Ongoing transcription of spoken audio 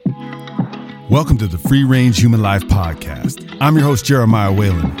Welcome to the Free Range Human Life Podcast. I'm your host, Jeremiah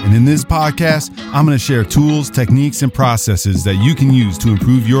Whalen, and in this podcast, I'm going to share tools, techniques, and processes that you can use to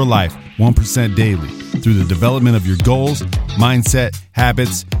improve your life 1% daily through the development of your goals, mindset,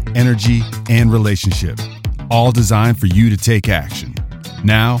 habits, energy, and relationships, all designed for you to take action.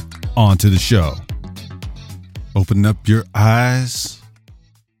 Now, on to the show. Open up your eyes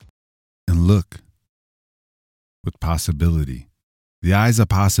and look with possibility. The eyes of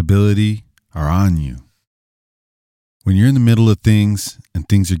possibility are on you. When you're in the middle of things and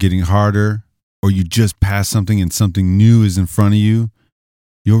things are getting harder, or you just passed something and something new is in front of you,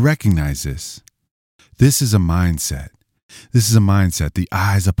 you'll recognize this. This is a mindset. This is a mindset, the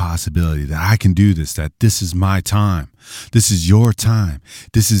eyes of possibility, that I can do this, that this is my time. This is your time.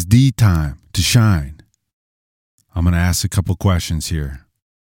 This is the time to shine. I'm going to ask a couple questions here,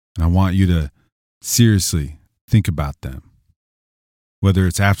 and I want you to seriously think about them. Whether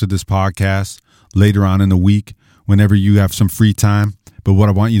it's after this podcast, later on in the week, whenever you have some free time. But what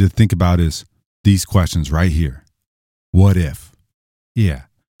I want you to think about is these questions right here. What if? Yeah.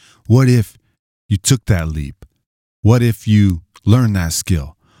 What if you took that leap? What if you learned that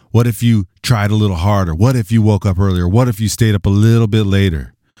skill? What if you tried a little harder? What if you woke up earlier? What if you stayed up a little bit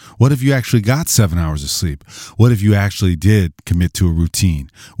later? What if you actually got 7 hours of sleep? What if you actually did commit to a routine?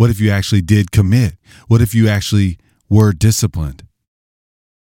 What if you actually did commit? What if you actually were disciplined?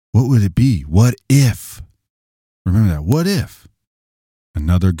 What would it be? What if? Remember that. What if?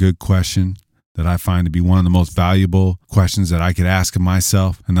 Another good question that I find to be one of the most valuable questions that I could ask of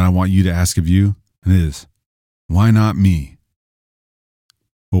myself and that I want you to ask of you, and it is, why not me?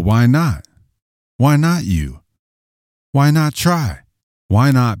 Well, why not? Why not you? Why not try?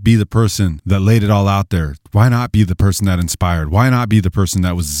 Why not be the person that laid it all out there? Why not be the person that inspired? Why not be the person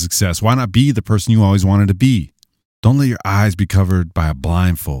that was a success? Why not be the person you always wanted to be? Don't let your eyes be covered by a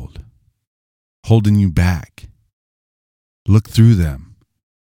blindfold, holding you back. Look through them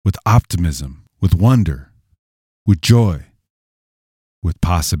with optimism, with wonder, with joy, with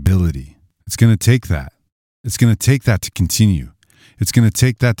possibility. It's going to take that. It's going to take that to continue. It's going to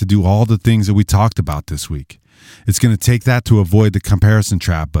take that to do all the things that we talked about this week. It's going to take that to avoid the comparison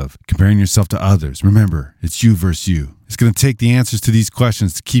trap of comparing yourself to others. Remember, it's you versus you. It's going to take the answers to these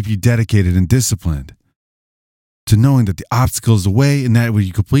questions to keep you dedicated and disciplined, to knowing that the obstacle is away and that when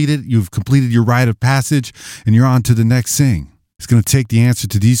you complete it, you've completed your rite of passage and you're on to the next thing. It's going to take the answer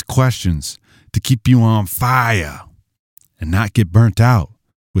to these questions to keep you on fire and not get burnt out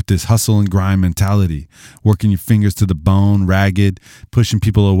with this hustle and grind mentality, working your fingers to the bone, ragged, pushing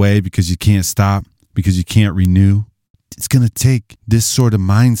people away because you can't stop, because you can't renew. It's going to take this sort of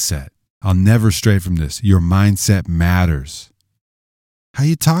mindset. I'll never stray from this. Your mindset matters. How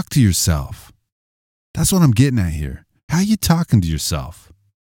you talk to yourself. That's what I'm getting at here. How are you talking to yourself?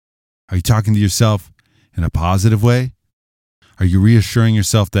 Are you talking to yourself in a positive way? Are you reassuring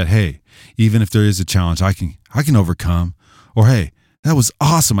yourself that, hey, even if there is a challenge, I can overcome? Or, hey, that was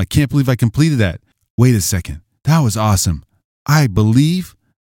awesome. I can't believe I completed that. Wait a second. That was awesome. I believe,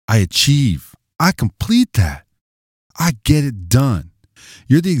 I achieve, I complete that. I get it done.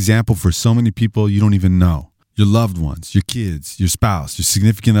 You're the example for so many people you don't even know. Your loved ones, your kids, your spouse, your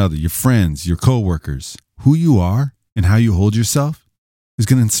significant other, your friends, your coworkers. Who you are and how you hold yourself is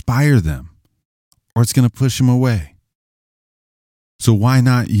going to inspire them, or it's going to push them away. So why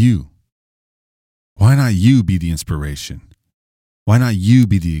not you? Why not you be the inspiration? Why not you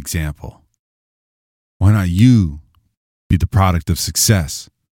be the example? Why not you be the product of success?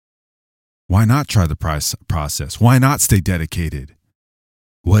 Why not try the process? Why not stay dedicated?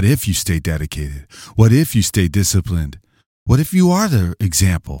 What if you stay dedicated? What if you stay disciplined? What if you are the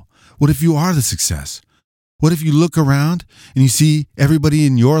example? What if you are the success? What if you look around and you see everybody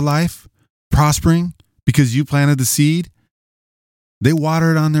in your life prospering because you planted the seed? They water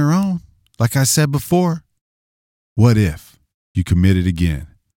it on their own, like I said before. What if you committed again?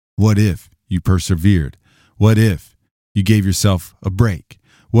 What if you persevered? What if you gave yourself a break?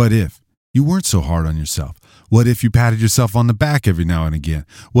 What if you weren't so hard on yourself? What if you patted yourself on the back every now and again?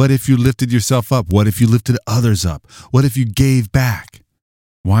 What if you lifted yourself up? What if you lifted others up? What if you gave back?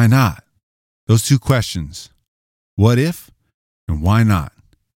 Why not? Those two questions. What if and why not?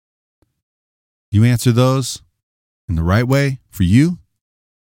 You answer those in the right way for you,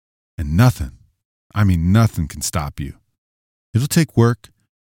 and nothing can stop you. It'll take work.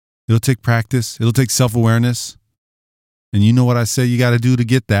 It'll take practice. It'll take self-awareness. And you know what I say you got to do to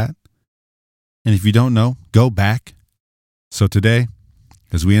get that. And if you don't know, go back. So today,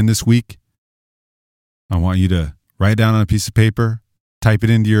 as we end this week, I want you to write down on a piece of paper, type it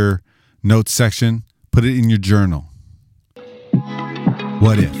into your notes section, put it in your journal.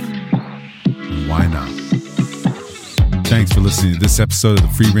 What if? why not? Thanks for listening to this episode of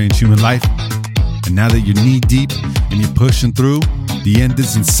the Free Range Human Life. And now that you're knee deep and you're pushing through, the end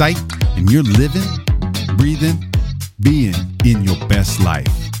is in sight, and you're living, breathing, being in your best life.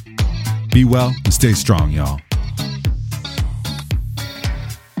 Be well and stay strong, y'all.